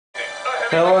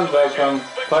Hello and welcome.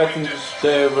 Fighting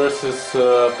today versus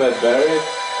Pat Barry,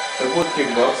 a good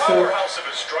kickboxer.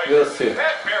 We'll see.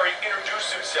 Pat Barry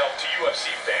introduced himself to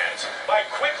UFC fans by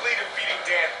quickly defeating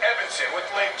Dan Evanson with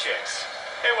leg kicks.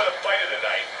 And with a fight of the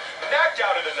night, knocked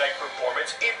out of the night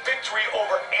performance in victory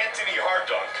over Anthony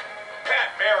Hardunk,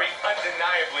 Pat Barry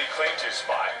undeniably claimed his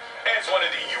spot as one of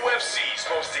the UFC's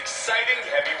most exciting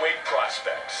heavyweight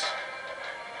prospects.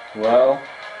 Well,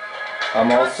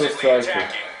 I'm also striking.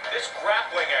 This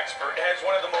grappling expert has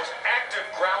one of the most active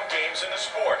ground games in the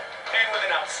sport. And with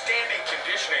an outstanding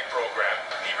conditioning program,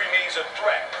 he remains a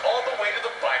threat all the way to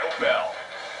the final bell.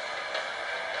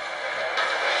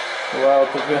 Well,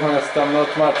 to be honest, I'm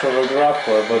not much of a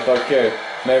grappler, but okay.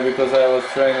 Maybe because I was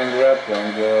training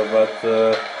grappling, but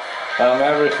I'm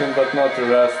everything but not a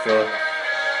wrestler.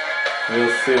 We'll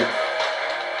see.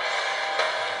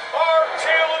 Our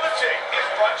tale of the tape is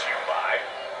brought to you by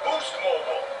Boost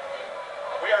Mobile.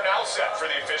 We are now set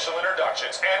for the official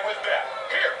introductions, and with that,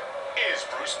 here is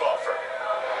Bruce Buffer.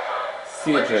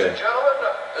 CJ. Ladies and gentlemen,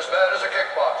 this man is a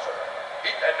kickboxer.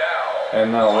 And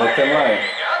now, what am I?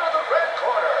 Out of the red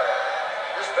corner,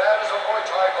 this man is a Muay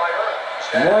Thai fighter.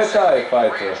 Muay Thai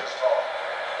fighter.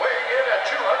 Weighing in at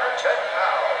 210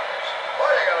 pounds.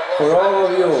 Fighting out of For Los all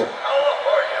of you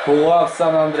California. who love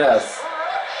San Andreas,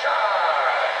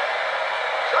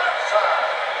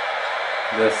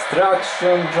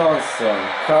 Destruction Johnson,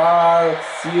 Carl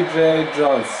CJ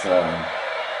Johnson.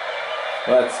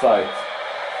 Let's fight.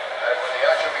 And when the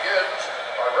action begins,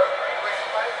 our referee will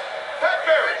fight Pat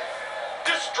Barry,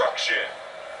 Destruction.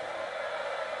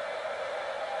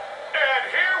 And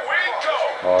here we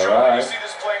go. All Joe, how do right. you see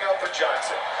this playing out for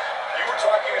Johnson? You were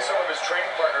talking to some of his training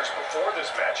partners before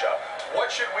this matchup. What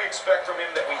should we expect from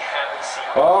him that we haven't seen?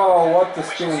 Oh, what a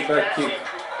We should spinning see back vastly kick.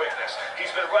 improved quickness.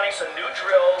 He's been running some new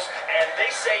drills, and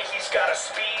they say he's got a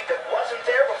speed that wasn't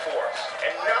there before.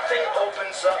 And nothing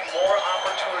opens up more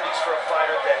opportunities for a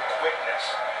fighter than quickness.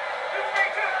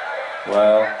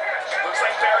 Well, Looks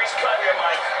like Barry's cutting him,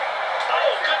 Mike.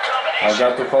 Oh, good I combination.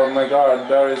 got to hold my guard.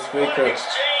 Barry's What an weaker.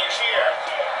 exchange here.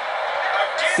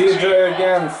 CJ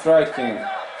again striking. Oh,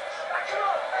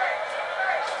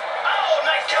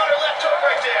 nice counter left hook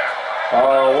right there.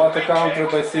 Oh, what a counter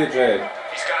by CJ.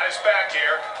 He's got his back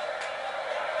here.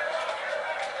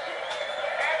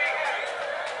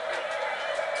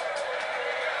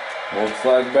 Looks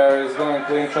like Barry is going to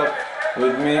clinch up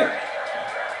with me.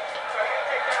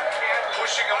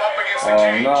 Pushing him up against the Oh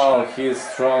cage. no, he's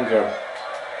stronger.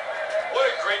 What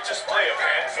a great display of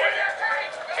hand fighting.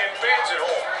 And fans at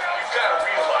home, you've got to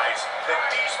realize that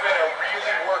these men are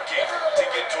really working to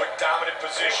get to a dominant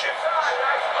position.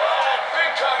 Oh,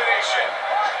 big combination.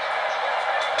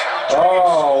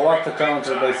 Oh, what a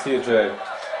counter by CJ. Old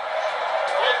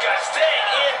guy staying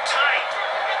in tight.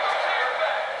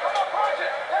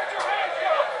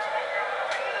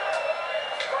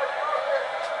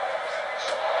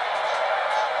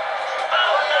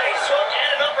 Oh, nice hook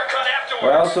and an uppercut afterwards.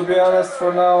 Well, to be honest,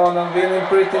 for now on, I'm winning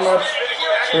pretty much.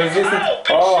 Resistant. Oh, big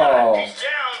shot. Oh, He's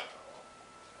down.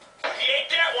 He ate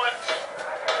that one.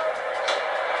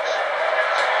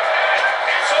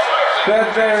 It's over. Pat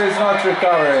Barry is not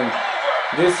recovering.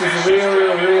 This is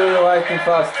really light and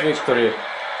fast victory.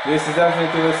 This is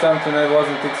definitely something I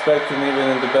wasn't expecting even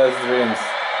in the best dreams.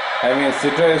 I mean,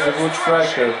 CJ is a good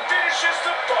striker, Finishes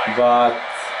the fight. but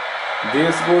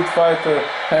this good fighter,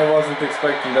 I wasn't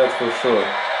expecting that for sure. Let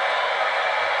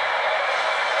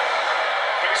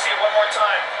me see it one more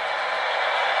time.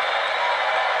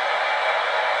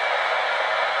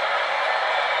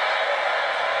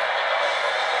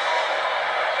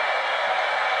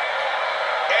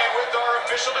 And with our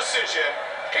official decision,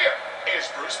 here is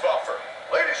Bruce Buffer.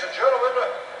 Ladies and gentlemen,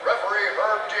 referee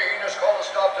Herb Dean has called a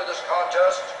stop to this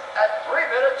contest at 3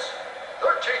 minutes,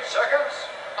 13 seconds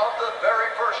of the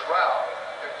very first round,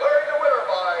 declaring the winner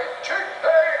by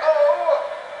TKO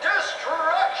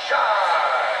Destruction.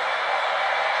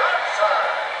 Johnson.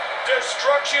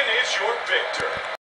 Destruction is your victor.